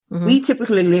We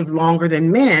typically live longer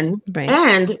than men,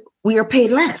 and we are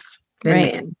paid less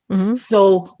than men.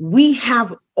 So we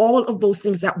have all of those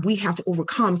things that we have to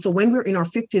overcome. So when we're in our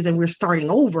 50s and we're starting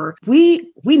over,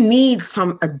 we need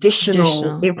some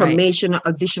additional information,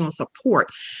 additional support.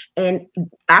 And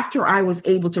after I was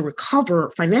able to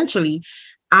recover financially,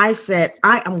 I said,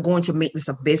 I am going to make this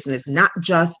a business, not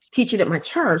just teach it at my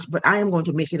church, but I am going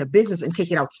to make it a business and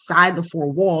take it outside the four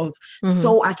walls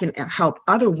so I can help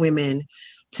other women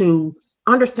to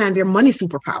understand their money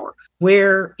superpower.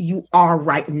 Where you are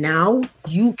right now,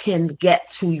 you can get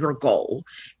to your goal.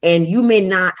 And you may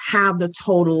not have the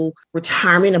total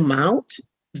retirement amount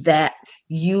that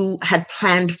you had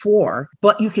planned for,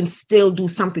 but you can still do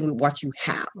something with what you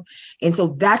have. And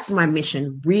so that's my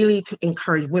mission, really, to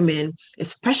encourage women,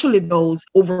 especially those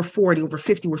over 40, over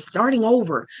 50, we're starting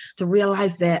over, to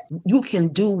realize that you can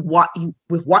do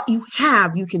with what you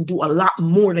have, you can do a lot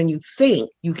more than you think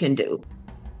you can do.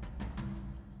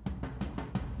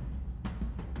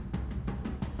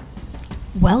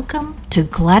 Welcome to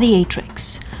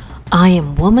Gladiatrix. I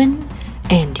am woman,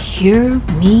 and hear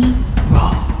me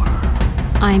roar.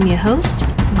 I'm your host,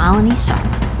 Malini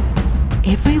Sarma.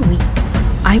 Every week,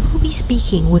 I will be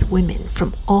speaking with women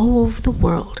from all over the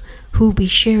world who will be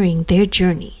sharing their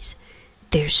journeys,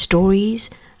 their stories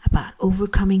about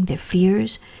overcoming their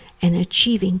fears and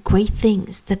achieving great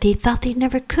things that they thought they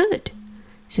never could.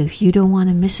 So if you don't want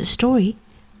to miss a story,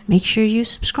 make sure you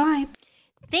subscribe.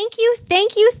 Thank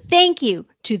you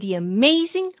to the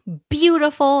amazing,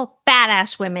 beautiful,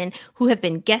 badass women who have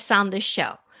been guests on this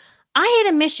show. I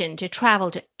had a mission to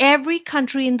travel to every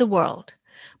country in the world.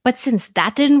 But since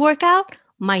that didn't work out,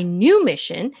 my new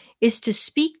mission is to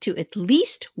speak to at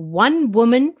least one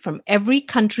woman from every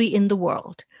country in the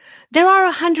world. There are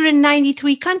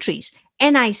 193 countries,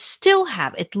 and I still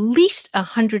have at least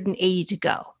 180 to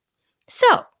go.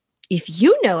 So, if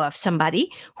you know of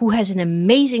somebody who has an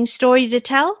amazing story to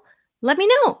tell, let me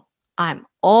know. I'm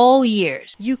all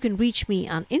ears. You can reach me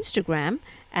on Instagram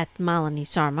at Malini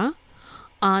Sarma,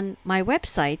 on my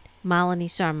website,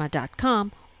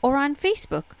 malinisarma.com, or on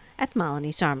Facebook at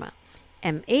Malini Sarma,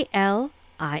 MALINISARMA.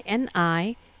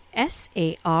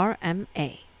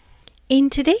 In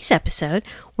today's episode,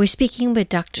 we're speaking with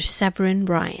Dr. Severin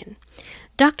Ryan.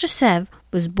 Dr. Sev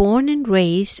was born and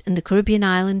raised in the Caribbean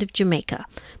island of Jamaica,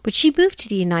 but she moved to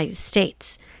the United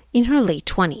States in her late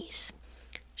 20s.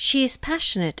 She is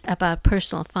passionate about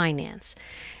personal finance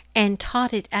and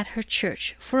taught it at her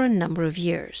church for a number of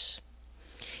years.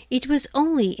 It was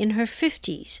only in her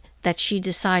 50s that she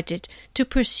decided to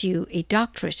pursue a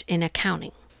doctorate in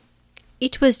accounting.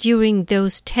 It was during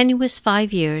those tenuous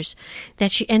 5 years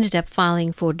that she ended up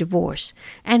filing for divorce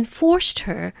and forced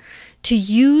her to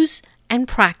use and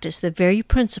practice the very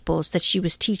principles that she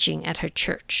was teaching at her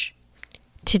church.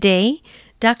 Today,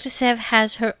 Dr. Sev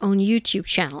has her own YouTube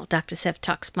channel, Dr. Sev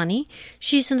Talks Money.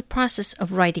 She's in the process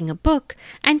of writing a book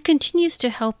and continues to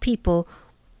help people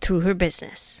through her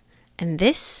business. And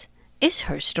this is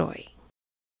her story.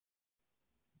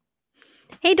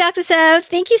 Hey, Dr. Sev,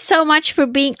 thank you so much for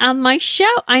being on my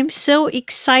show. I'm so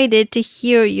excited to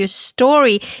hear your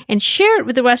story and share it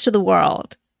with the rest of the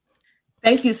world.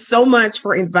 Thank you so much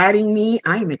for inviting me.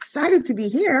 I am excited to be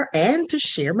here and to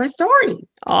share my story.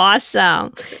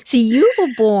 Awesome. So you were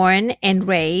born and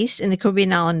raised in the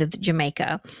Caribbean island of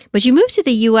Jamaica, but you moved to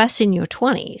the U.S. in your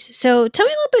 20s. So tell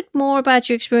me a little bit more about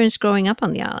your experience growing up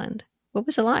on the island. What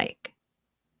was it like?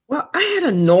 Well, I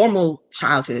had a normal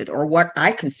childhood, or what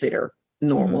I consider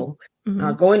normal.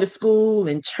 Going to school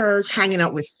and church, hanging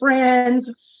out with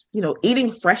friends,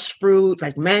 eating fresh fruit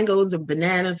like mangoes and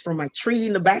bananas from my tree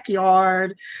in the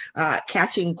backyard,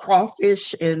 catching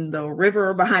crawfish in the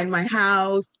river behind my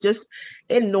house, just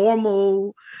a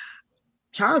normal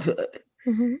childhood.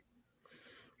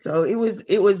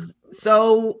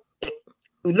 So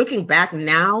looking back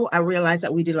now, I realize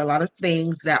that we did a lot of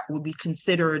things that would be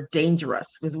considered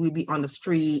dangerous because we'd be on the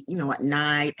street, at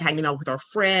night, hanging out with our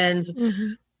friends,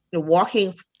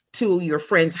 walking to your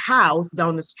friend's house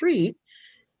down the street.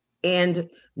 And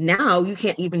now you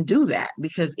can't even do that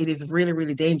because it is really,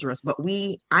 really dangerous. But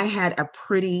I had a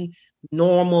pretty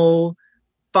normal,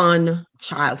 fun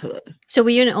childhood. So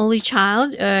were you an only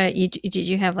child? Did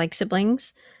you have like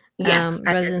siblings? Yes,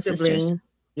 brothers and siblings. sisters?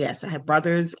 Yes, I have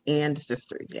brothers and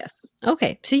sisters. Yes.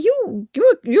 Okay, so you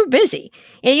were busy,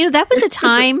 and that was a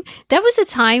time. That was a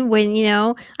time when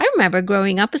I remember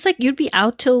growing up. It's like you'd be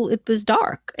out till it was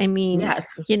dark. I mean, yes.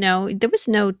 There was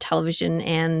no television,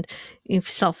 and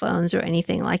cell phones or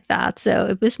anything like that. So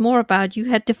it was more about you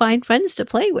had to find friends to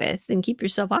play with and keep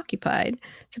yourself occupied.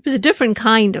 So it was a different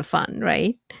kind of fun,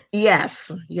 right?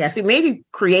 Yes. It made you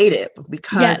creative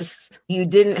because you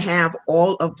didn't have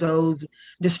all of those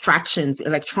distractions,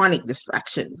 electronic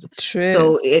distractions. True.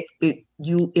 So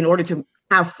you, in order to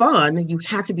have fun, you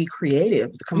had to be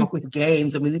creative to come up with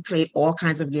games. I mean, we played all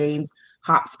kinds of games.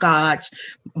 Hopscotch,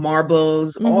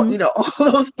 marbles, all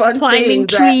those fun climbing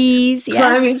things. Trees,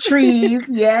 climbing trees,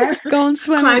 yes. Going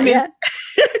swimming,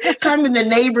 climbing the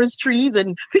neighbors' trees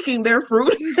and picking their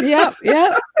fruit. Yep.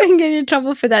 And getting in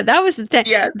trouble for that. That was the thing.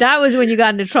 Yes. That was when you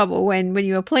got into trouble, when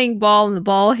you were playing ball and the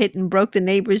ball hit and broke the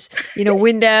neighbor's,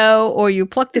 window, or you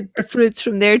plucked the fruits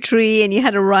from their tree and you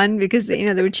had to run because they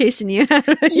were chasing you.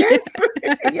 Yes.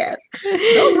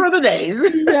 Those were the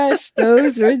days. Yes,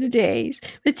 those were the days.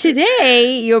 But today,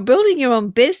 you're building your own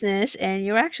business and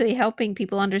you're actually helping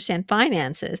people understand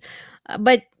finances.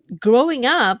 But growing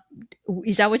up,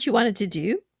 is that what you wanted to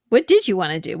do? What did you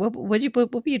want to do? What were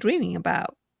you dreaming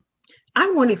about? I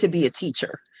wanted to be a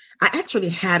teacher. I actually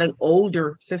had an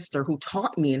older sister who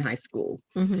taught me in high school.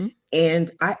 Mm-hmm. And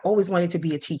I always wanted to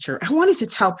be a teacher. I wanted to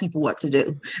tell people what to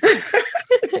do.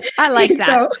 I like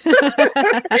that.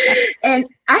 And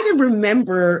I can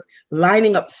remember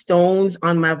lining up stones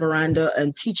on my veranda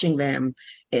and teaching them.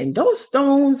 And those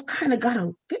stones kind of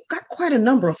got quite a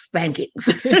number of spankings.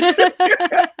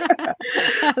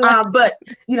 But,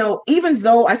 even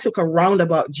though I took a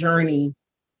roundabout journey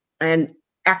and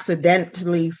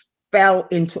accidentally fell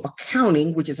into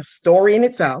accounting, which is a story in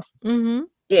itself. Mm-hmm.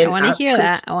 I want to hear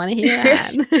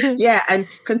that. Yeah, and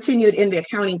continued in the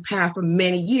accounting path for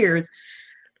many years.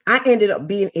 I ended up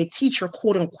being a teacher,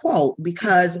 quote unquote,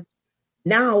 because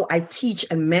now I teach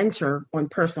and mentor on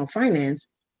personal finance.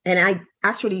 And I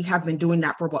actually have been doing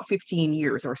that for about 15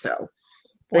 years or so.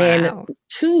 Wow. And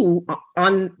two,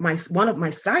 one of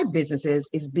my side businesses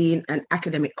is being an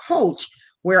academic coach,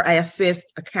 where I assist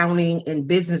accounting and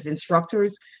business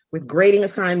instructors with grading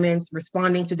assignments,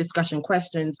 responding to discussion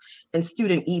questions, and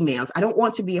student emails. I don't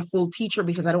want to be a full teacher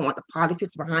because I don't want the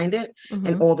politics behind it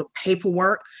and all the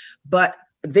paperwork. But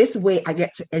this way I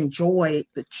get to enjoy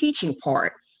the teaching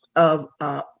part of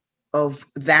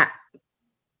that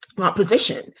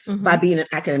position by being an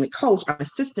academic coach. I'm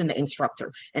assisting the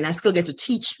instructor and I still get to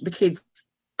teach the kids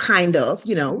kind of,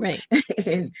 right.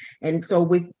 and so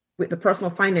with the personal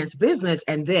finance business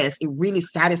and this, it really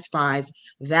satisfies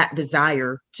that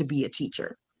desire to be a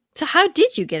teacher. So how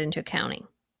did you get into accounting?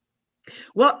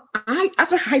 Well,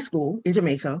 after high school in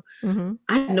Jamaica,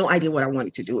 I had no idea what I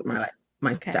wanted to do with my life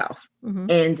myself.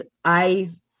 Okay. And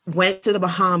I went to the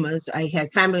Bahamas. I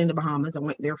had family in the Bahamas. I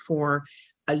went there for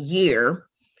a year.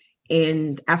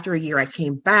 And after a year, I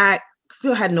came back,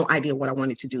 still had no idea what I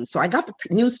wanted to do. So I got the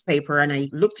newspaper and I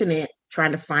looked in it,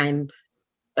 trying to find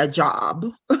a job,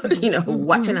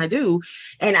 what can I do?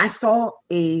 And I saw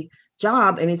a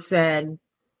job and it said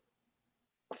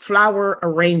flower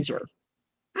arranger.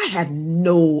 I had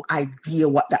no idea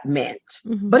what that meant,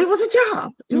 but it was a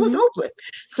job. It was open.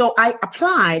 So I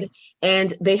applied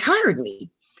and they hired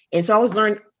me. And so I was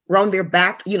learning around their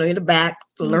back, in the back,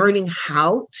 learning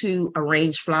how to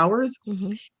arrange flowers.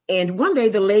 And one day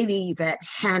the lady that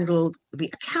handled the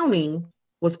accounting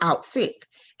was out sick.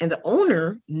 And the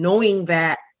owner, knowing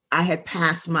that I had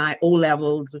passed my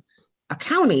O-levels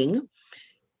accounting,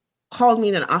 called me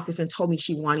in an office and told me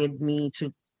she wanted me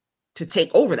to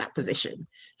take over that position.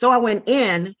 So I went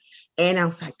in and I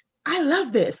was like, I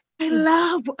love this. I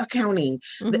love accounting,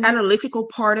 the analytical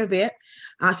part of it.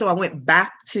 So I went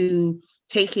back to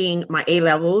taking my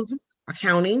A-levels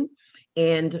accounting,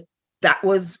 and that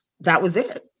was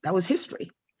it. That was history.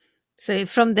 So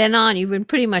from then on, you've been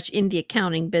pretty much in the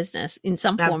accounting business in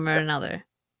some form or another.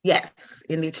 Yes,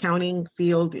 in the accounting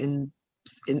field in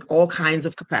all kinds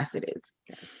of capacities.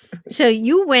 Yes. So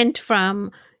you went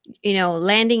from,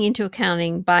 landing into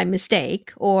accounting by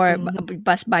mistake or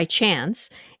by chance,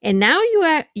 and now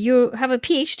you have a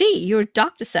PhD. You're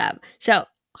Dr. Sev. So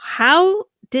how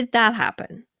did that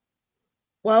happen?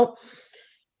 Well,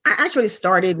 I actually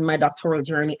started my doctoral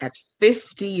journey at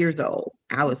 50 years old.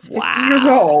 I was 50 years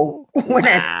old when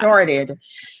I started.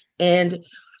 And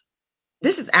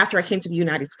this is after I came to the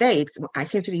United States. I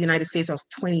came to the United States, I was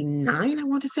 29, I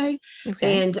want to say.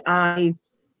 Okay. And I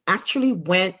actually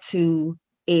went to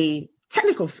a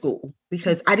technical school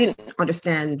because I didn't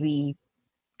understand the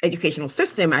educational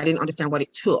system. I didn't understand what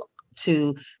it took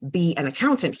to be an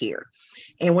accountant here.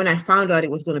 And when I found out it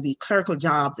was going to be clerical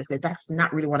jobs, I said, that's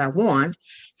not really what I want.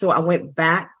 So I went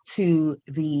back to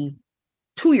the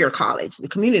 2-year college, the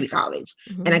community college,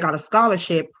 and I got a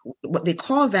scholarship, what they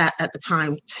called that at the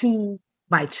time,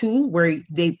 2x2, where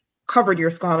they covered your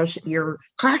scholarship, your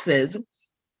classes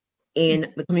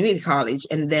in the community college.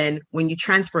 And then when you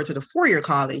transfer to the 4-year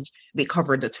college, they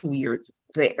covered the 2 years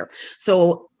there.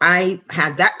 So I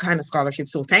had that kind of scholarship.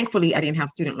 So thankfully, I didn't have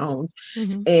student loans.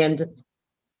 Mm-hmm. And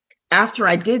after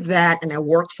I did that and I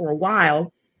worked for a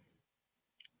while,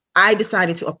 I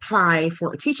decided to apply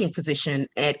for a teaching position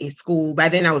at a school. By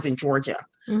then I was in Georgia.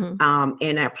 Mm-hmm.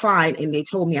 And I applied and they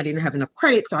told me I didn't have enough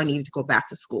credit, so I needed to go back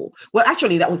to school. Well,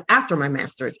 actually, that was after my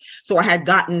master's. So I had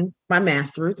gotten my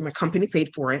master's, my company paid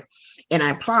for it, and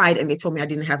I applied and they told me I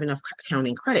didn't have enough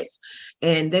accounting credits.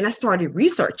 And then I started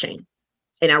researching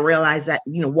and I realized that,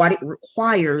 what it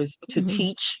requires to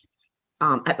teach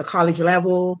at the college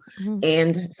level. Mm-hmm.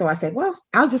 And so I said, well,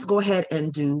 I'll just go ahead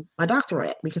and do my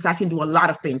doctorate because I can do a lot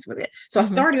of things with it. So I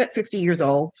started at 50 years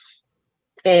old.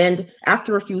 And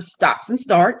after a few stops and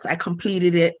starts, I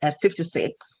completed it at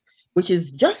 56, which is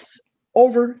just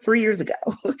over 3 years ago.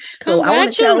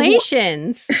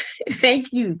 Congratulations.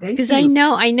 Thank you. Because I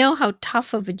know how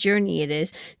tough of a journey it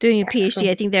is doing a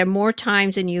PhD. I think there are more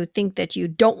times than you think that you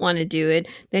don't want to do it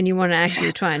than you want to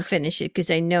actually try and finish it. Because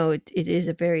I know it is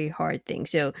a very hard thing.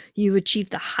 So you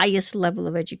achieved the highest level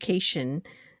of education,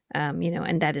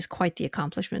 and that is quite the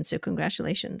accomplishment. So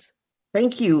congratulations.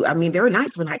 Thank you. I mean, there were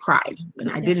nights when I cried and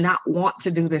I did not want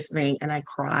to do this thing and I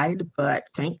cried, but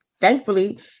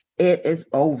thankfully it is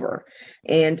over.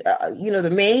 And,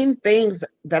 the main things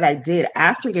that I did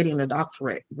after getting the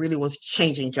doctorate really was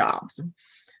changing jobs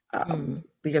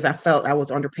because I felt I was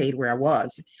underpaid where I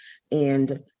was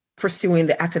and pursuing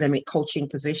the academic coaching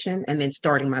position and then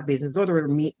starting my business. Those were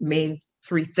the main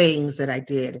 3 things that I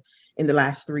did in the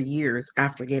last 3 years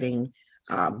after getting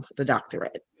the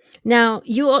doctorate. Now,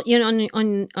 you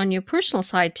on your personal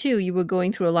side too, you were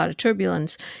going through a lot of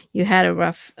turbulence. You had a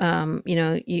rough,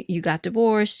 you got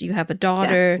divorced, you have a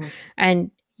daughter,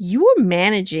 and you were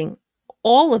managing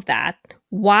all of that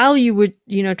while you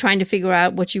were, trying to figure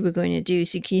out what you were going to do.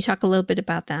 So can you talk a little bit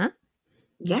about that?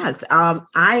 Yes.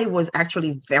 I was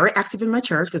actually very active in my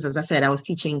church because, as I said, I was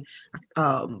teaching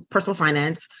personal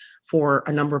finance for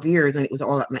a number of years and it was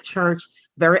all at my church,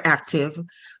 very active.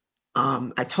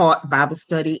 I taught Bible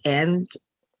study and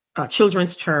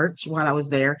children's church while I was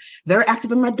there, very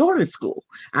active in my daughter's school.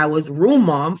 I was room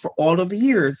mom for all of the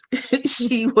years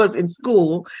she was in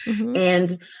school. Mm-hmm.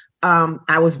 And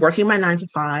I was working my 9 to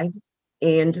 5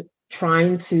 and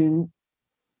trying to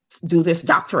do this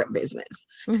doctorate business.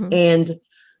 Mm-hmm. And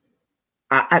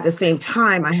at the same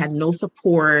time, I had no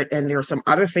support and there were some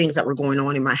other things that were going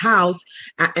on in my house.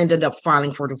 I ended up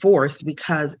filing for divorce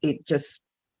because it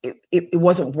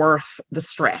wasn't worth the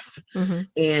stress. Mm-hmm.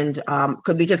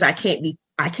 And because I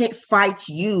can't fight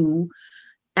you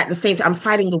at the same time. I'm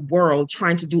fighting the world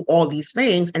trying to do all these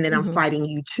things. And then I'm fighting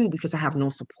you too, because I have no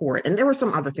support. And there were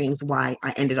some other things why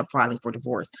I ended up filing for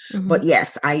divorce. Mm-hmm. But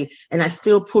yes, I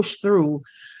still push through.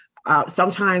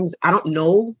 Sometimes I don't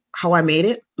know how I made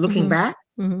it looking back.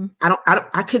 Mm-hmm.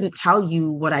 I couldn't tell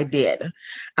you what I did.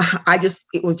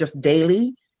 It was just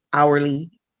daily, hourly,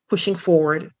 pushing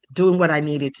forward, doing what I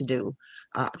needed to do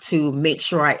to make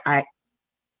sure I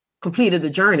completed the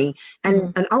journey.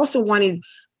 And also wanted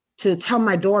to tell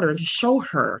my daughter and to show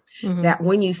her that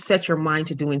when you set your mind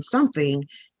to doing something,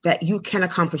 that you can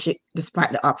accomplish it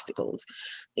despite the obstacles.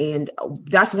 And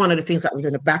that's one of the things that was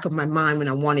in the back of my mind when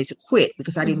I wanted to quit,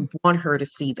 because I didn't want her to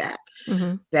see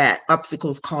that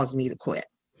obstacles caused me to quit.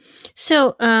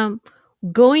 So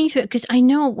going through, because I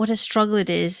know what a struggle it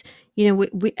is.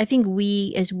 I think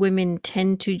we as women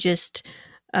tend to just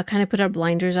kind of put our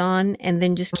blinders on and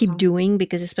then just keep doing,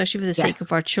 because especially for the sake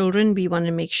of our children, we want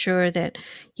to make sure that,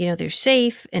 they're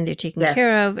safe and they're taken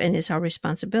care of, and it's our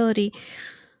responsibility.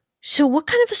 So what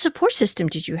kind of a support system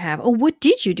did you have, or what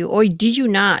did you do, or did you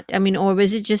not? I mean, or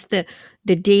was it just the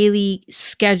daily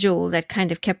schedule that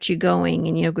kind of kept you going,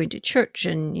 and, going to church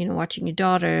and, watching your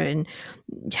daughter and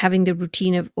having the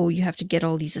routine of, you have to get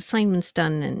all these assignments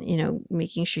done and,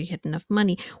 making sure you had enough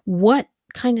money? What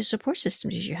kind of support system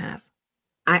did you have?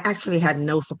 I actually had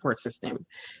no support system.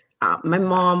 My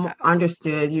mom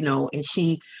understood,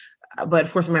 and but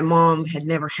of course, my mom had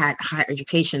never had higher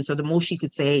education. So the most she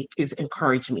could say is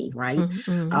encourage me, right?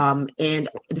 Mm-hmm. And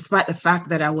despite the fact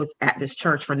that I was at this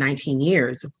church for 19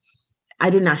 years, I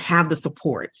did not have the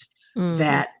support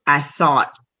that I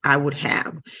thought I would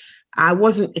have. I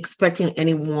wasn't expecting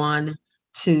anyone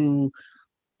to,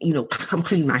 come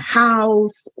clean my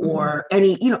house or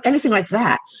anything like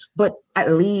that, but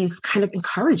at least kind of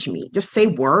encourage me, just say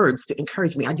words to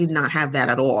encourage me. I did not have that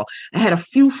at all. I had a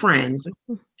few friends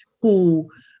who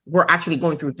were actually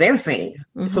going through their thing.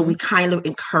 So we kind of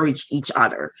encouraged each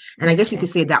other. And I guess you could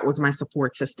say that was my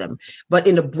support system. But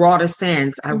in the broader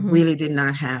sense, I really did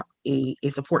not have a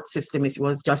support system. It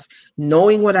was just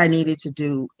knowing what I needed to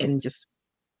do and just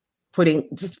putting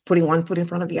one foot in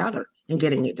front of the other and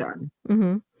getting it done.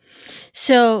 Mm-hmm.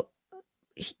 So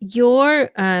your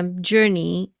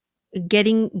journey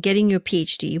getting your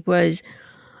PhD was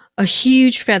a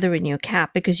huge feather in your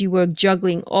cap because you were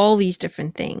juggling all these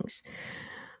different things.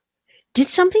 Did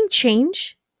something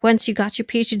change once you got your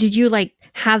PhD? Did you like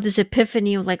have this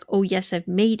epiphany of like, oh yes, I've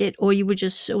made it, or you were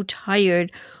just so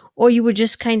tired, or you were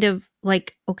just kind of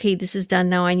like, okay, this is done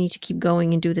now, I need to keep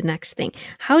going and do the next thing?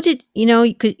 How did,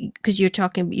 because you're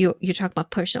talking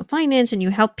about personal finance and you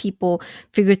help people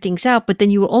figure things out, but then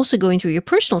you were also going through your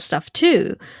personal stuff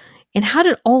too. And how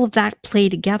did all of that play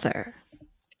together?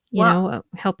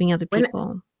 Helping other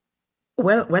people.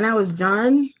 When I was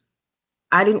done,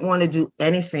 I didn't want to do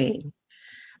anything.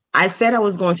 I said I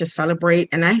was going to celebrate,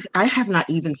 and I have not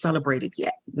even celebrated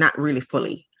yet, not really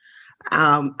fully.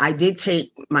 I did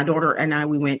take my daughter and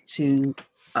we went to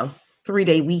a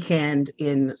 3-day weekend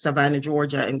in Savannah,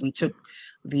 Georgia, and we took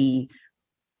the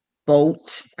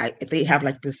boat. They have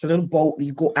like this little boat.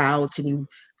 You go out and you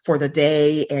for the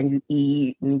day and you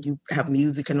eat and you have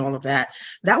music and all of that.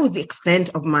 That was the extent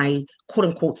of my quote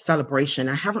unquote celebration.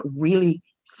 I haven't really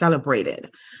celebrated.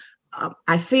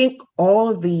 I think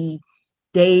all the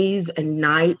days and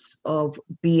nights of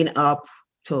being up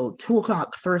till 2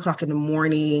 o'clock, 3 o'clock in the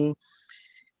morning,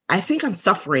 I think I'm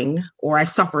suffering, or I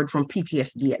suffered from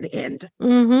PTSD at the end,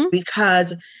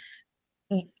 because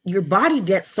your body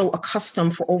gets so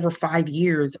accustomed for over 5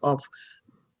 years of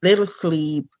little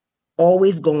sleep,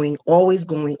 always going, always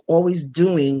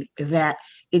doing, that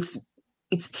it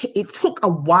took a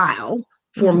while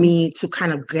for me to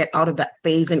kind of get out of that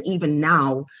phase. And even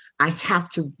now, I have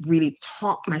to really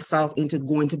talk myself into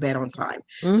going to bed on time.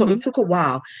 So it took a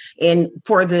while. And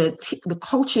for the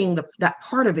coaching, that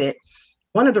part of it,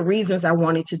 one of the reasons I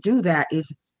wanted to do that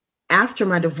is after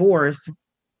my divorce,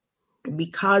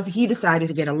 because he decided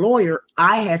to get a lawyer,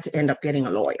 I had to end up getting a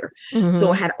lawyer.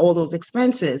 So I had all those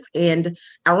expenses. And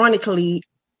ironically,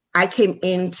 I came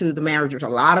into the marriage with a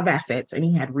lot of assets and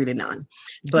he had really none.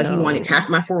 But he wanted half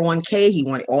my 401k. He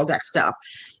wanted all that stuff.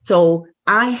 So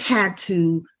I had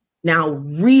to now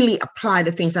really apply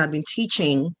the things I've been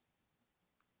teaching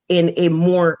in a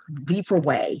more deeper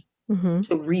way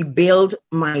to rebuild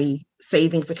my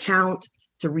savings account,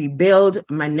 to rebuild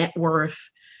my net worth,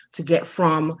 to get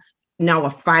from now a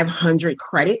 500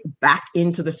 credit back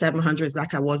into the 700s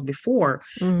like I was before.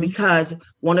 Because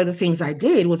one of the things I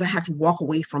did was I had to walk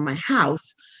away from my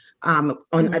house on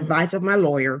advice of my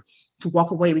lawyer, to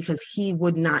walk away because he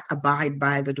would not abide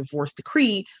by the divorce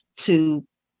decree to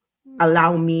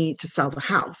allow me to sell the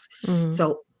house.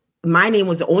 So my name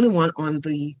was the only one on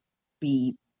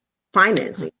the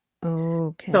financing.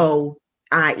 Okay. So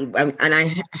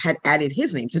I had added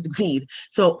his name to the deed.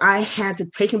 So I had to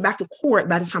take him back to court.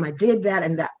 By the time I did that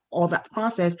and all that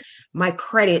process, my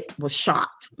credit was shot.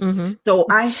 So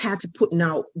I had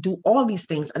to do all these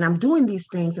things, and I'm doing these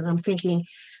things and I'm thinking,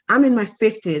 I'm in my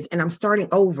 50s and I'm starting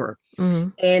over.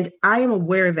 And I am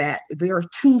aware that there are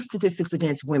 2 statistics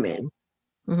against women.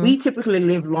 We typically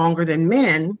live longer than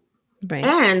men,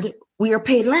 and we are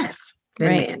paid less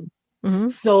than men.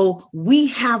 So we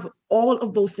have all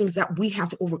of those things that we have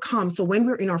to overcome. So when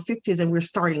we're in our 50s and we're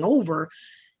starting over,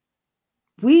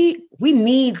 we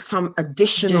need some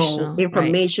additional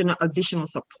information, additional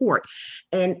support.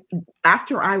 And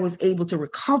after I was able to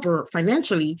recover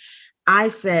financially, I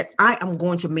said, I am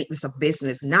going to make this a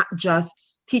business, not just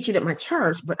teach it at my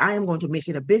church, but I am going to make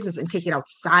it a business and take it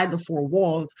outside the 4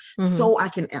 walls so I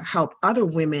can help other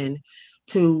women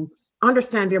to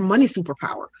understand their money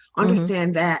superpower,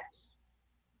 understand that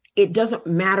it doesn't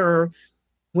matter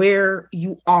where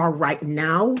you are right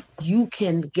now, you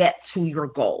can get to your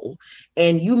goal.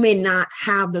 And you may not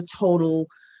have the total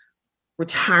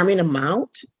retirement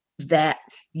amount that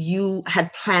you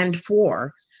had planned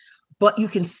for, but you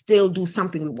can still do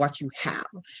something with what you have.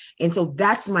 And so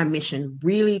that's my mission,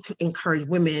 really, to encourage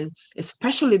women,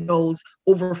 especially those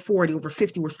over 40, over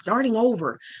 50, we're starting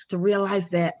over, to realize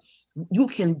that you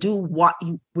can do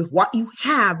with what you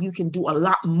have, you can do a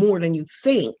lot more than you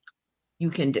think you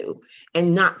can do,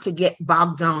 and not to get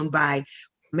bogged down by,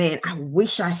 man, I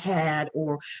wish I had,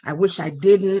 or I wish I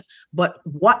didn't, but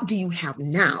what do you have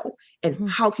now? And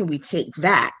how can we take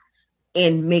that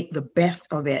and make the best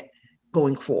of it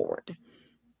going forward?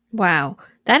 Wow.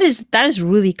 That is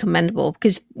really commendable,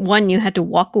 because one, you had to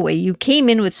walk away. You came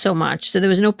in with so much, so there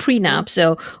was no prenup.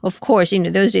 So of course,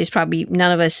 those days probably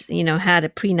none of us, had a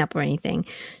prenup or anything.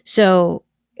 So,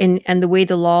 and the way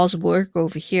the laws work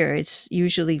over here, it's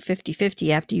usually 50-50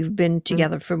 after you've been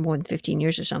together for more than 15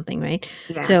 years or something, right?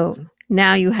 Yes. So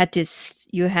now you had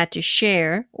to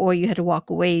share, or you had to walk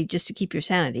away just to keep your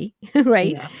sanity,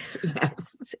 right? Yes.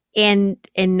 And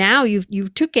now you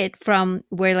took it from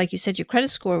where, like you said, your credit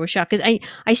score was shot. Because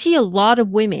I see a lot of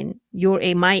women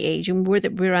my age, and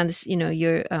we're on this.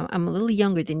 I'm a little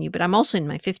younger than you, but I'm also in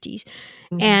my 50s,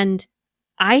 and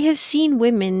I have seen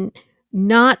women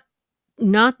not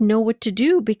know what to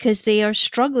do because they are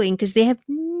struggling, because they have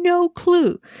no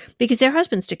clue, because their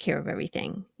husbands took care of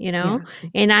everything, Yes.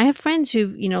 And I have friends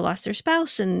who've, lost their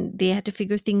spouse, and they had to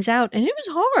figure things out, and it was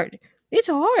hard. It's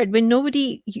hard when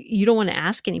you don't want to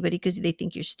ask anybody because they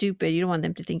think you're stupid. You don't want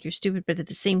them to think you're stupid, but at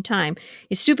the same time,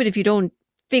 it's stupid if you don't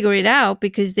figure it out,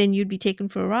 because then you'd be taken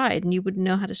for a ride and you wouldn't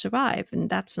know how to survive. And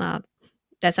that's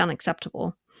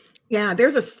unacceptable. Yeah,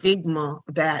 there's a stigma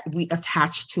that we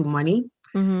attach to money.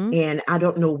 And I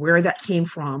don't know where that came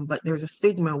from, but there's a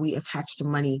stigma we attach to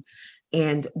money,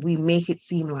 and we make it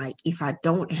seem like if I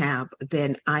don't have,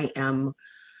 then I am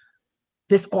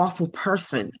this awful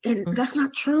person. And that's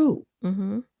not true.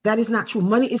 That is not true.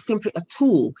 Money is simply a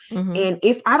tool. And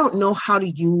if I don't know how to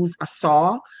use a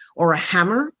saw or a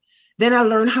hammer, then I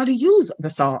learn how to use the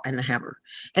saw and the hammer.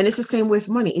 And it's the same with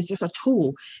money. It's just a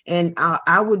tool. And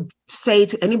I would say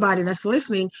to anybody that's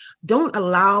listening, don't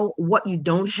allow what you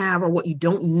don't have or what you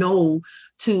don't know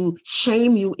to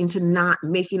shame you into not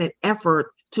making an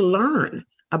effort to learn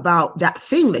about that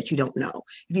thing that you don't know.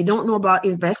 If you don't know about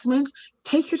investments,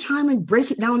 take your time and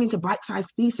break it down into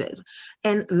bite-sized pieces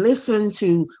and listen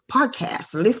to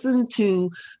podcasts, listen to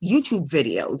YouTube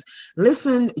videos,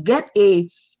 get a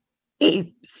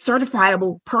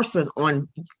certifiable person on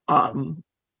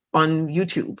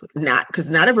YouTube, because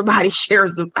not everybody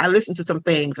shares I listen to some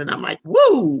things and I'm like,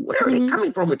 whoa, where are they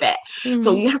coming from with that?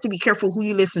 So you have to be careful who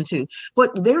you listen to.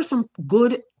 But there's some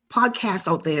good podcasts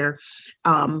out there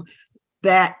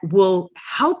that will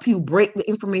help you break the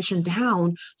information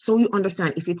down so you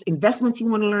understand if it's investments you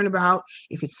want to learn about,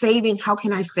 if it's saving, how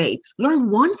can I save? Learn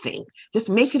one thing.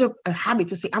 Just make it a habit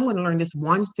to say, I'm going to learn this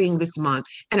one thing this month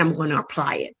and I'm going to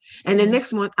apply it. And then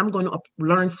next month, I'm going to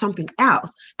learn something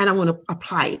else and I want to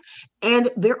apply it. And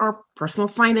there are personal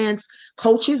finance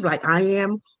coaches like I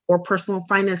am, or personal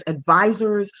finance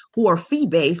advisors who are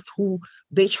fee-based, who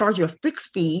they charge you a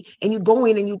fixed fee, and you go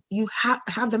in and you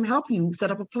have them help you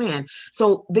set up a plan.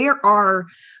 So there are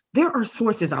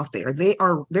sources out there.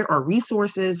 There are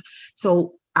resources.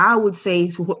 So I would say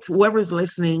to whoever's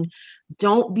listening,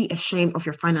 don't be ashamed of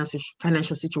your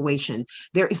financial situation.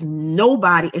 There is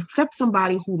nobody except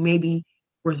somebody who maybe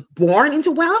was born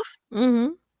into wealth.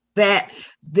 That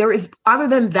there is, other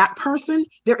than that person,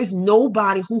 there is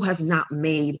nobody who has not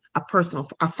made a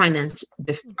financial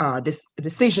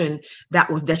decision that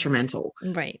was detrimental.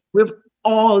 Right. We've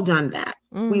all done that.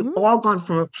 We've all gone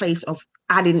from a place of,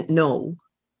 I didn't know,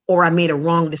 or I made a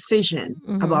wrong decision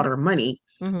about our money,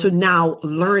 to now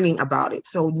learning about it.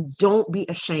 So don't be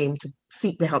ashamed to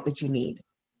seek the help that you need.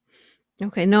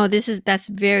 Okay. No, that's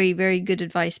very, very good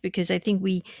advice, because I think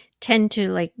we tend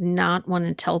to not want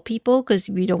to tell people because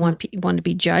we don't want to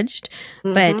be judged.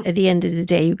 But at the end of the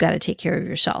day, you got to take care of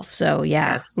yourself. So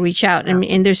reach out.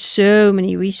 And there's so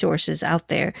many resources out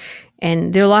there.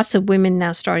 And there are lots of women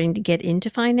now starting to get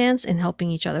into finance and helping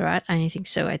each other out. And I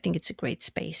think it's a great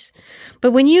space.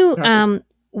 But when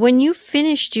you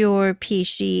finished your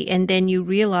PhD and then you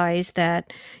realized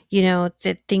that,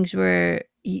 that things were,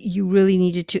 you really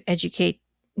needed to educate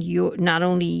not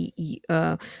only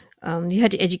you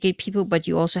had to educate people, but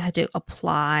you also had to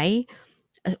apply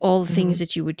all the things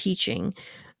that you were teaching.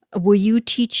 Were you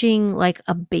teaching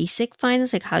a basic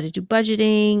finance, like how to do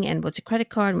budgeting and what's a credit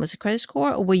card and what's a credit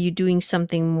score? Or were you doing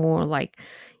something more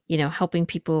helping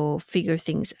people figure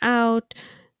things out?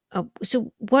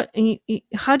 So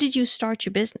how did you start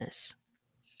your business?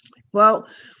 Well,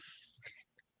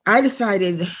 I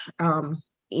decided,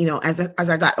 as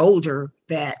I got older,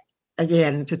 that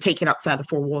again, to take it outside the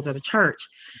four walls of the church.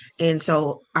 And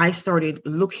so I started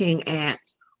looking at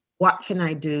what can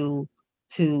I do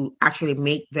to actually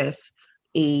make this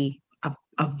a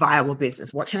viable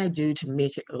business? What can I do to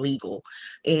make it legal?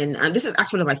 And this is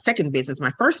actually my second business.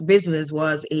 My first business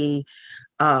was a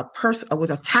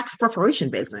tax preparation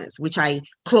business, which I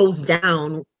closed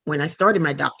down when I started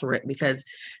my doctorate because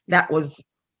it was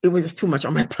just too much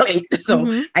on my plate.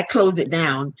 So I closed it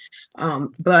down.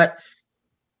 But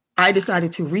I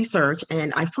decided to research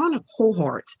and I found a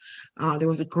cohort. There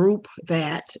was a group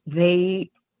that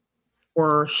they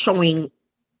were showing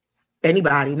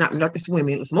anybody, not just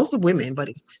women, it was mostly women, but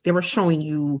they were showing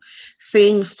you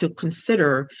things to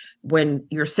consider when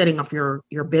you're setting up your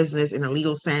business in a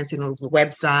legal sense, the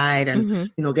website and,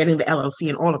 getting the LLC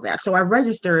and all of that. So I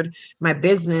registered my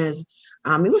business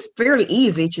It was fairly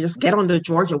easy to just get on the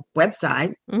Georgia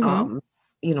website,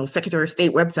 Secretary of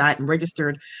State website, and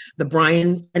registered the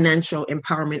Bryan Financial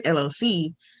Empowerment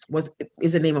LLC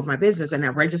is the name of my business. And I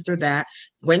registered that,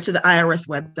 went to the IRS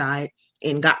website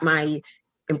and got my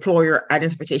employer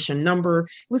identification number.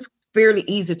 It was fairly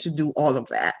easy to do all of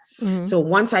that. So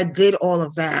once I did all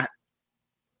of that,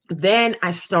 then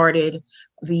I started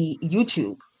the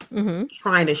YouTube,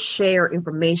 trying to share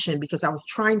information, because I was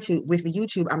with the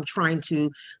YouTube, I'm trying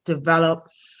to develop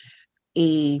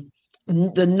the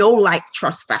know, like,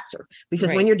 trust factor.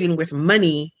 Because when you're dealing with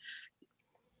money,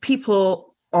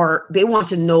 people they want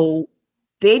to know,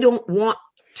 they don't want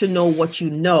to know what you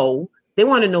know. They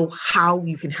want to know how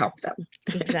you can help them.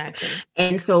 Exactly.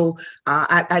 And so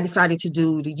I decided to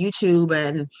do the YouTube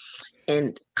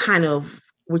and kind of,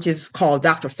 which is called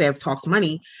Dr. Sev Talks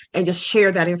Money, and just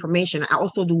share that information. I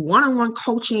also do one-on-one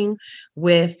coaching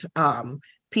with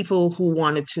people who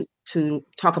wanted to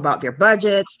talk about their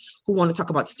budgets, who want to talk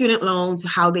about student loans,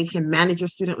 how they can manage their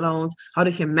student loans, how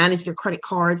they can manage their credit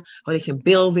cards, how they can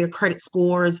build their credit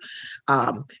scores,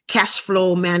 cash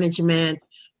flow management,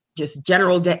 just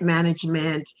general debt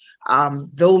management.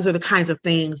 Those are the kinds of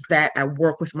things that I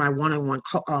work with my one-on-one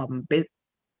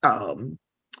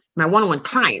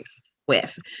clients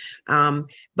with.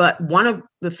 But one of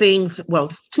the things,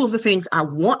 two of the things I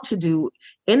want to do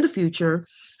in the future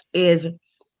is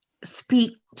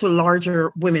speak to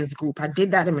larger women's group. I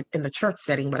did that in the church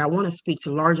setting, but I want to speak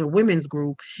to larger women's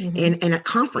group and at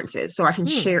conferences, so I can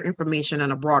share information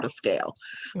on a broader scale.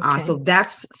 So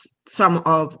that's some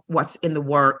of what's in the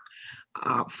work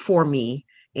for me.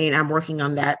 And I'm working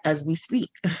on that as we speak.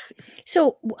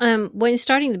 So when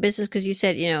starting the business, because you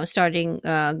said, starting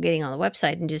getting on the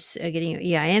website and just getting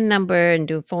your EIN number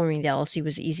and forming the LLC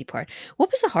was the easy part.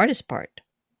 What was the hardest part?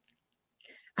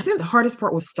 I think the hardest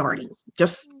part was starting,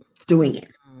 just doing it.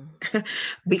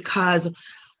 Because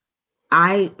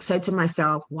I said to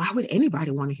myself, why would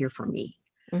anybody want to hear from me?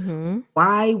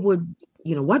 Why would,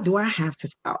 what do I have to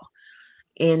tell?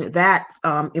 And that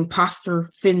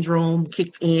imposter syndrome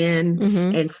kicked in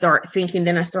and start thinking.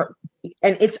 Then and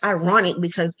it's ironic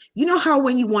because you know how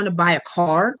when you want to buy a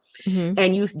car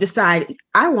and you decide,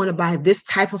 I want to buy this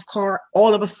type of car,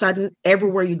 all of a sudden,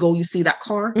 everywhere you go, you see that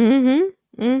car.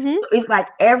 It's like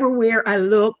everywhere I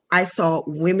look, I saw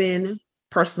women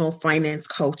personal finance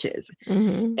coaches.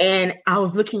 And I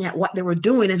was looking at what they were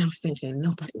doing and I was thinking,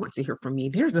 nobody wants to hear from me.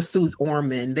 There's a Suze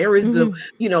Orman. There is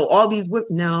all these women.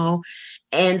 No.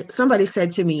 And somebody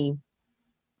said to me,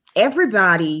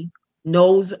 everybody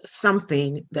knows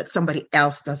something that somebody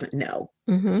else doesn't know.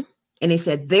 And they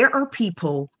said, there are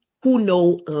people who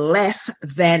know less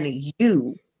than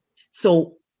you.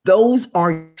 So those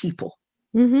are people.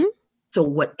 So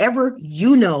whatever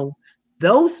you know,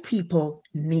 those people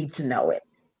need to know it.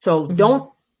 So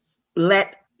don't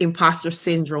let imposter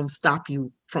syndrome stop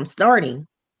you from starting,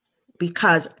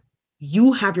 because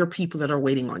you have your people that are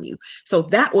waiting on you. So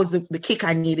that was the kick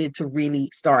I needed to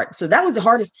really start. So that was the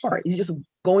hardest part, is just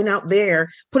going out there,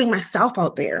 putting myself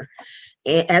out there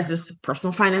as this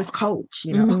personal finance coach.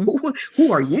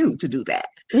 Who are you to do that?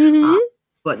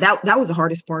 But that was the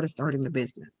hardest part of starting the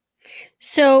business.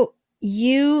 So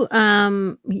you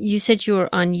said you were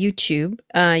on YouTube.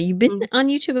 You've been on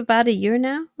YouTube about a year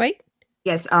now, right?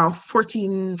 Yes,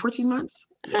 14 months.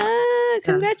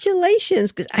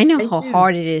 Congratulations, because I know how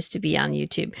hard it is to be on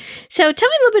YouTube. So tell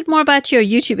me a little bit more about your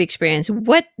YouTube experience.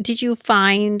 What did you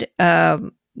find?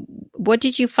 What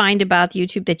did you find about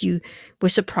YouTube that you were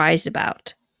surprised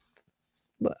about?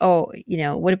 Oh,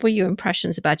 what were your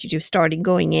impressions about YouTube starting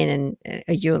going in and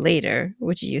a year later?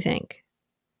 What did you think?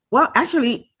 Well,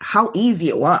 actually, how easy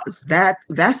it was. That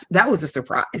was a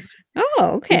surprise.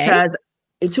 Oh, okay. Because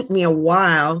it took me a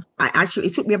while.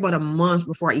 It took me about a month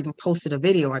before I even posted a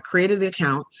video. I created the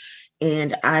account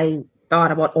and I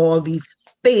thought about all these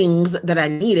things that I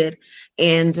needed.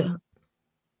 And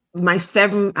I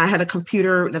had a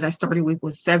computer that I started with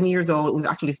was 7 years old. It was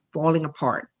actually falling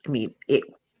apart. I mean, it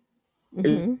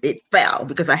fell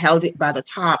because I held it by the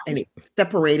top and it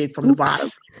separated from the bottom.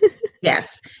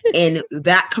 Yes. And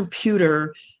that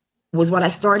computer was what I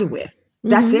started with.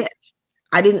 That's it.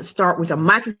 I didn't start with a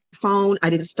microphone. I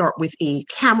didn't start with a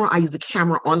camera. I used a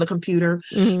camera on the computer.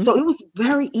 So it was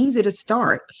very easy to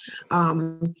start.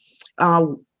 One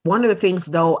of the things,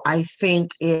 though, I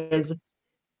think is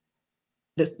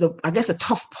I guess a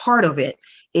tough part of it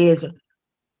is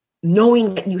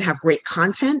knowing that you have great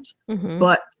content,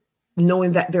 but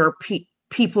knowing that there are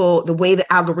people, the way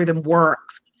the algorithm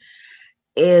works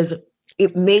is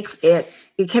it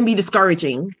can be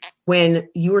discouraging when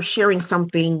you're sharing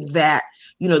something that,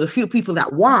 the few people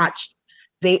that watch,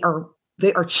 they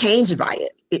they are changed by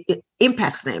it. It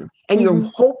impacts them. And you're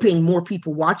hoping more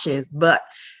people watch it, but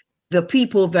the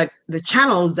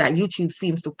channels that YouTube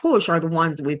seems to push are the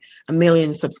ones with 1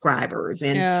 million subscribers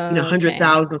and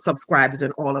 100,000 subscribers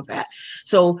and all of that.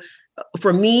 So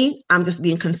for me, I'm just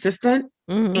being consistent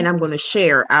and I'm going to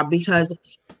share because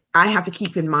I have to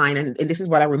keep in mind, and this is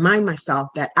what I remind myself,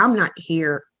 that I'm not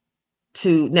here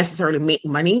to necessarily make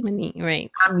money. Right.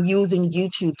 I'm using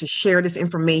YouTube to share this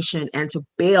information and to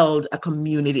build a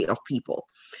community of people.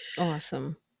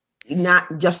 Awesome.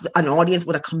 Not just an audience,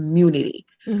 but a community,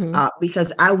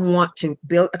 because I want to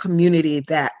build a community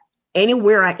that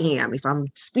anywhere I am, if I'm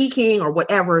speaking or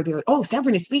whatever, they're like, oh,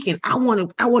 Severin is speaking. I want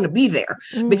to be there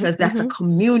because that's a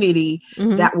community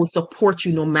that will support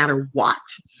you no matter what.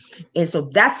 And so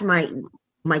that's my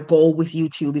goal with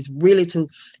YouTube, is really to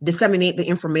disseminate the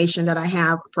information that I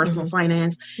have, personal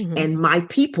finance, and my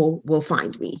people will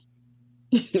find me.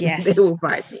 Yes. They will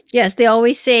find me. Yes, they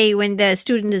always say when the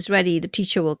student is ready, the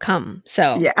teacher will come.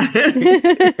 So yeah.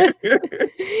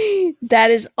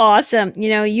 That is awesome.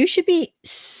 You should be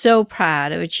so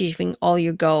proud of achieving all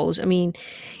your goals. I mean,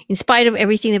 in spite of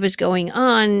everything that was going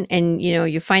on and,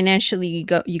 you financially,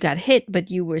 you got hit,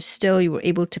 but you were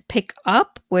able to pick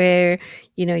up where,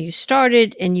 you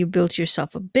started and you built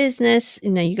yourself a business.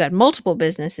 You got multiple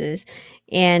businesses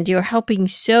and you're helping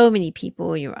so many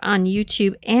people. You're on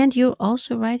YouTube and you're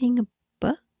also writing a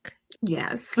book.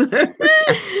 Yes.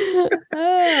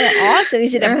 Awesome.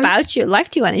 Is it about your life?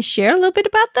 Do you want to share a little bit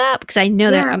about that? Because I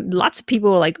know that lots of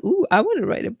people are like, ooh, I want to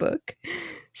write a book.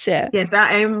 So yes,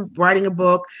 I am writing a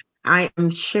book. I am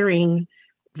sharing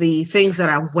the things that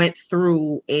I went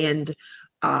through, and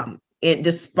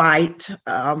despite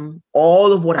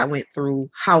all of what I went through,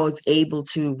 how I was able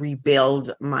to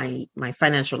rebuild my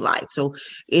financial life. So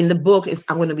in the book,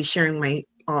 I'm going to be sharing my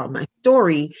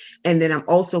story, and then I'm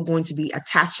also going to be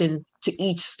attaching to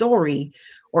each story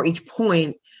or each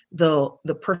point the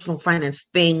personal finance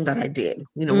thing that I did.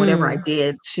 Whatever I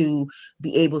did to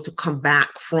be able to come back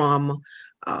from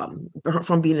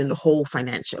being in the hole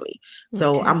financially.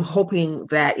 So I'm hoping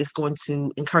that it's going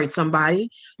to encourage somebody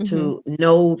to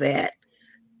know that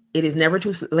it is never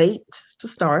too late to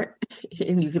start,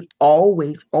 and you can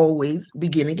always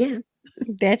begin again.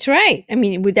 That's right. I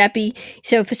mean, would that be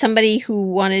so for somebody who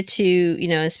wanted to,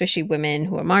 especially women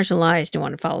who are marginalized and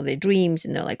want to follow their dreams,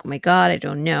 and they're like, "Oh my God, I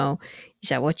don't know." Is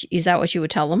that what you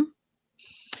would tell them?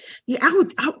 Yeah, I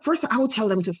would tell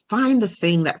them to find the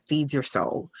thing that feeds your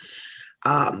soul.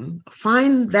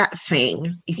 Find that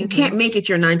thing. If you can't make it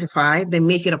your 9 to 5, then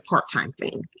make it a part-time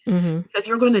thing, because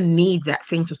you're going to need that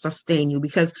thing to sustain you.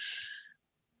 Because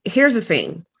here's the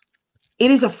thing. It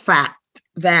is a fact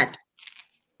that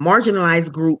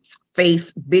marginalized groups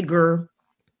face bigger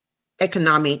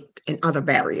economic and other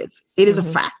barriers. It is a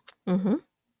fact.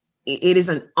 It is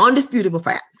an undisputable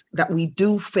fact that we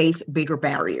do face bigger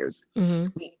barriers.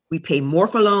 We pay more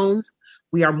for loans.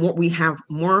 We have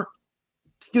more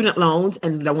student loans,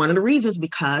 and one of the reasons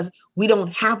because we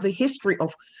don't have the history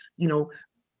of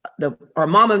our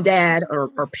mom and dad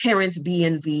or parents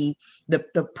being the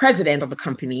president of the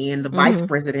company and the vice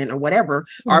president or whatever.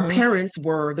 Our parents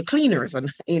were the cleaners,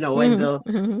 and and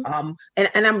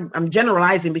I'm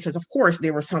generalizing because of course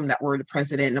there were some that were the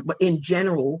president, but in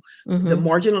general, the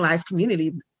marginalized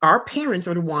community, our parents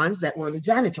are the ones that were the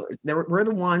janitors. We're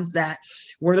the ones that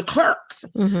were the clerks.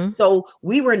 So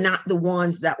we were not the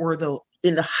ones that were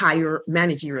in the higher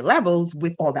managerial levels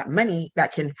with all that money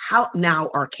that can help now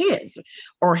our kids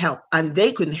or help, and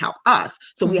they couldn't help us.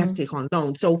 So we have to take on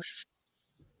loans. So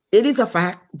it is a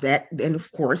fact that, and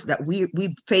of course, that we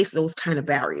face those kind of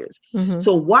barriers.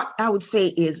 So what I would say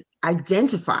is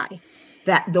identify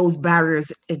that those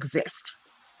barriers exist,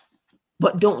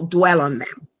 but don't dwell on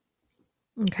them.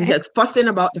 Because fussing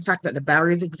about the fact that the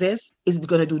barriers exist is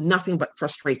going to do nothing but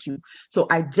frustrate you. So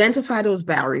identify those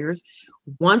barriers.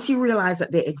 Once you realize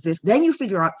that they exist, then you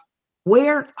figure out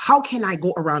how can I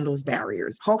go around those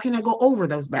barriers? How can I go over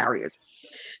those barriers?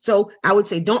 So I would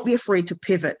say, don't be afraid to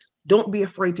pivot. Don't be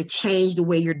afraid to change the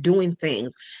way you're doing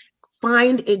things.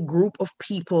 Find a group of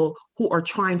people who are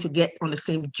trying to get on the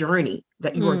same journey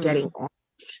that you are getting on.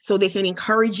 So they can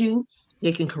encourage you,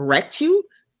 they can correct you,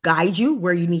 guide you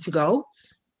where you need to go.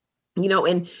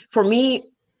 And for me,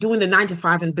 doing the 9 to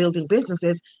 5 and building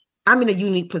businesses, I'm in a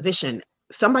unique position.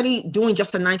 Somebody doing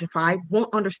just a 9 to 5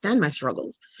 won't understand my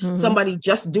struggles. Somebody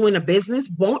just doing a business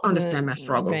won't understand my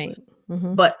struggle. Right.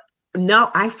 But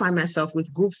now I find myself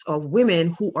with groups of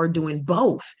women who are doing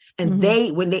both. And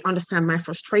when they understand my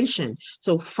frustration.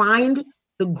 So find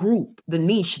the group, the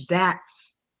niche that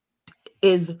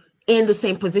is in the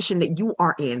same position that you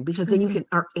are in, because then you can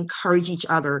encourage each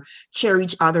other, share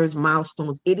each other's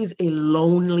milestones. It is a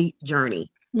lonely journey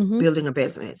building a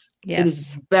business. Yes. It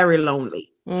is very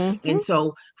lonely. And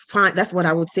so that's what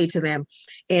I would say to them.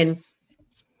 And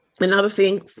another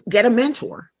thing, get a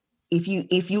mentor. If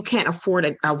you can't afford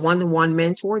a one-to-one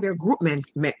mentor, there are group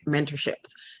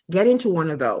mentorships. Get into one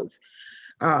of those.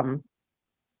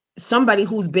 Somebody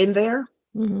who's been there,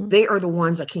 they are the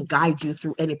ones that can guide you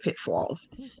through any pitfalls.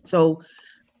 So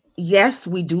yes,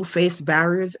 we do face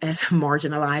barriers as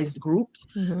marginalized groups,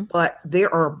 but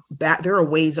there are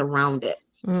ways around it.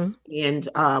 And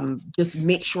just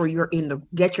make sure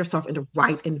get yourself in the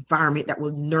right environment that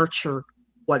will nurture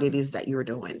what it is that you're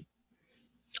doing.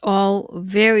 All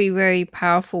very, very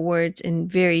powerful words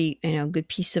and very, good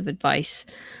piece of advice.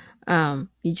 You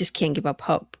just can't give up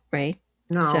hope, right?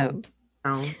 No.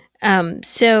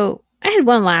 So I had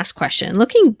one last question.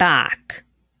 Looking back,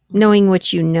 knowing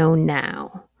what you know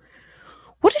now,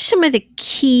 what are some of the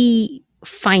key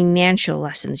financial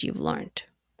lessons you've learned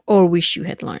or wish you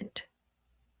had learned?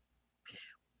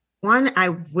 One I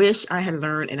wish I had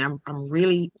learned, and I'm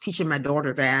really teaching my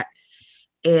daughter that,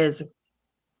 is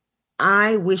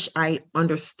I wish I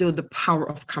understood the power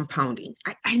of compounding.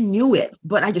 I knew it,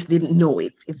 but I just didn't know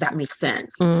it, if that makes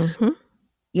sense. And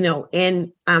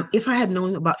if I had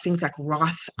known about things like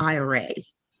Roth IRA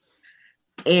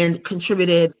and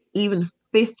contributed even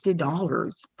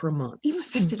 $50 per month, even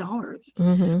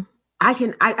 $50,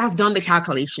 I've done the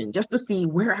calculation just to see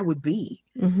where I would be.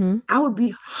 I would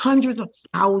be hundreds of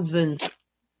thousands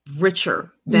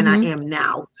richer than I am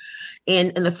now.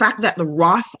 And the fact that the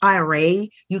Roth IRA,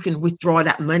 you can withdraw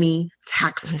that money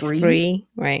tax-free.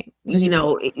 Right.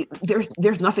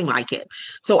 There's nothing like it.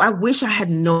 So I wish I had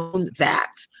known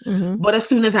that. But as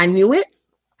soon as I knew it,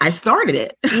 I started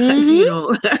it.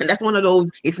 That's one of those,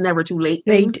 it's never too late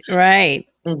things. Right.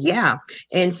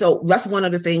 And so that's one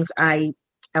of the things I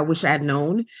wish I had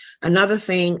known. Another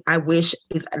thing I wish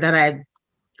is that I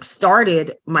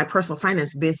started my personal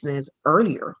finance business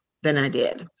earlier than I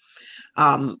did,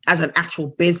 as an actual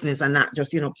business and not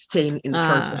just, staying in the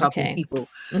church and helping people,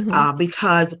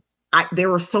 because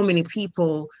there were so many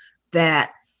people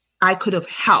that I could have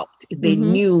helped if they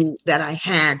knew that I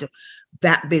had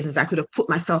that business. I could have put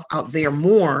myself out there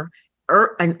more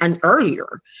and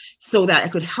earlier so that I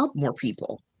could help more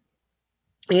people.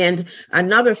 And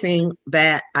another thing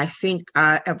that I think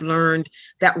I've learned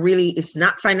that really is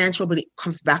not financial, but it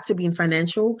comes back to being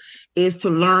financial, is to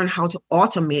learn how to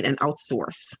automate and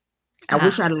outsource. I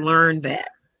wish I'd learned that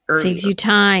earlier. Saves you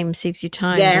time.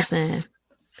 Yes. Doesn't it?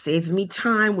 Saves me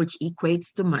time, which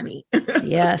equates to money.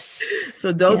 Yes.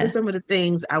 So those are some of the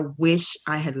things I wish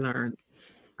I had learned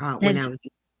when I was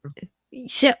younger.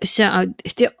 So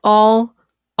they're all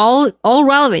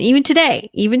relevant, even today.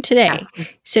 Yes.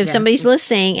 So if somebody's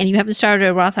listening and you haven't started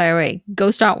a Roth IRA, go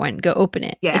start one. Go open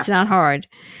it. Yes. It's not hard.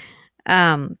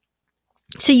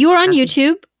 So you're on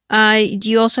YouTube. Do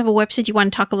you also have a website? You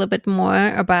want to talk a little bit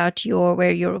more about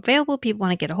where you're available? People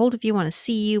want to get a hold of you, want to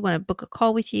see you, want to book a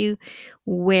call with you.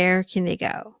 Where can they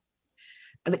go?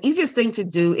 The easiest thing to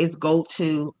do is go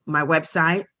to my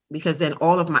website, because then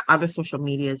all of my other social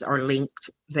medias are linked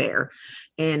there.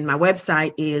 And my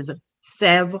website is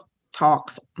Sev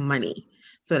Talks Money.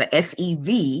 So the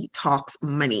SEV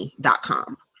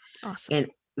talksmoney.com. Awesome. And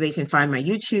they can find my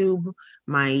YouTube,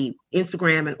 my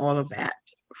Instagram, and all of that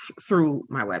through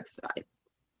my website.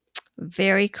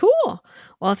 Very cool.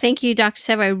 Well, thank you, Dr.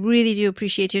 Sev. I really do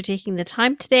appreciate you taking the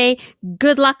time today.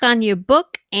 Good luck on your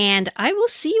book, and I will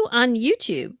see you on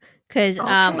YouTube, because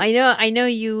I know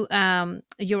you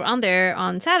you're on there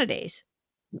on Saturdays.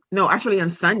 No, actually on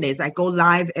Sundays. I go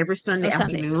live every Sunday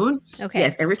afternoon. Okay.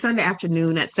 Yes, every Sunday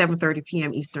afternoon at 7:30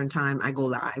 p.m. Eastern time, I go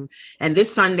live. And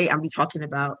this Sunday, I'll be talking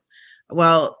about,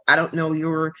 I don't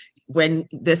know when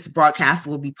this broadcast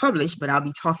will be published, but I'll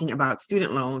be talking about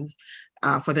student loans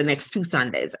for the next 2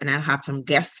 Sundays. And I'll have some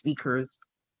guest speakers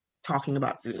talking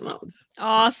about student loans.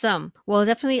 Awesome. Well, I'll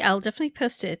definitely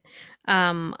post it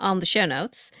on the show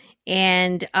notes.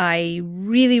 And I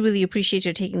really, really appreciate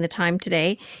you taking the time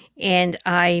today. And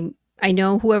I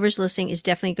know whoever's listening is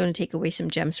definitely going to take away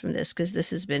some gems from this, because this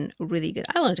has been really good.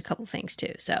 I learned a couple things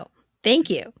too. So thank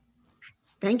you.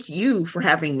 Thank you for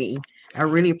having me. I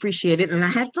really appreciate it. And I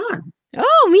had fun.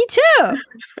 Oh, me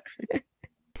too.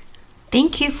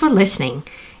 Thank you for listening.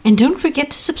 And don't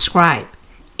forget to subscribe.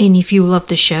 And if you love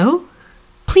the show,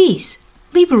 please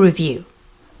leave a review.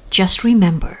 Just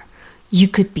remember, you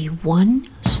could be one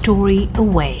story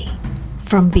away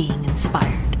from being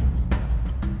inspired.